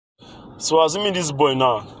So assuming this boy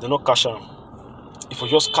now, they not cash out. If we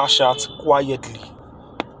just cash out quietly,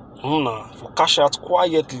 if we cash out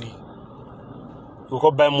quietly, we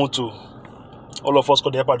go buy motor. All of us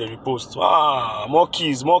could help at the repost. More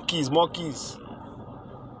keys, more keys, more keys.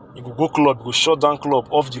 You go club, you go shut down club,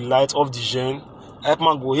 off the light, off the gen. Help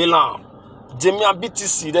man go hail am. Demian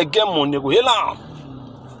BTC, they get money, they go hail am.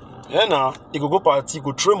 Yeah, now you go party, you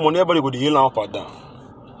go throw money, everybody go the hail am up and down.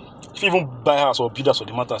 If you even buy house or build house for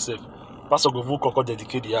the matter self, pastor go vote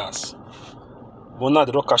dedicate the house. But now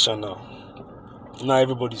they don't cash out now. Now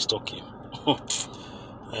everybody's talking.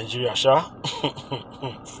 Nigeria, sha.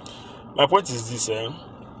 My point is this,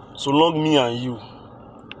 so long me and you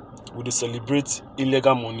we dey celebrate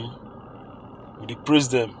illegal money, we dey praise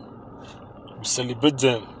them, we celebrate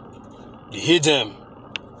them, we hate them,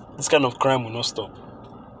 this kind of crime will not stop.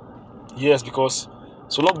 Yes, because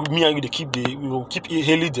so long me and you we will keep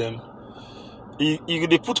hailing them.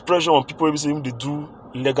 They put pressure on people every time they do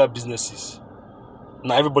illegal businesses.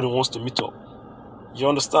 Now everybody wants to meet up. You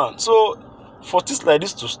understand? So for things like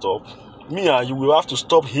this to stop, me and you will have to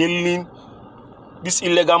stop hailing these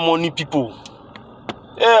illegal money people.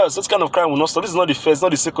 Yes, this kind of crime will not stop. This is not the first, not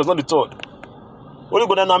the second, not the third. Only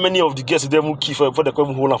God knows how many of the guests they even kill before they come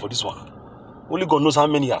even hold on for this one. Only God knows how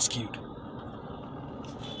many he has killed.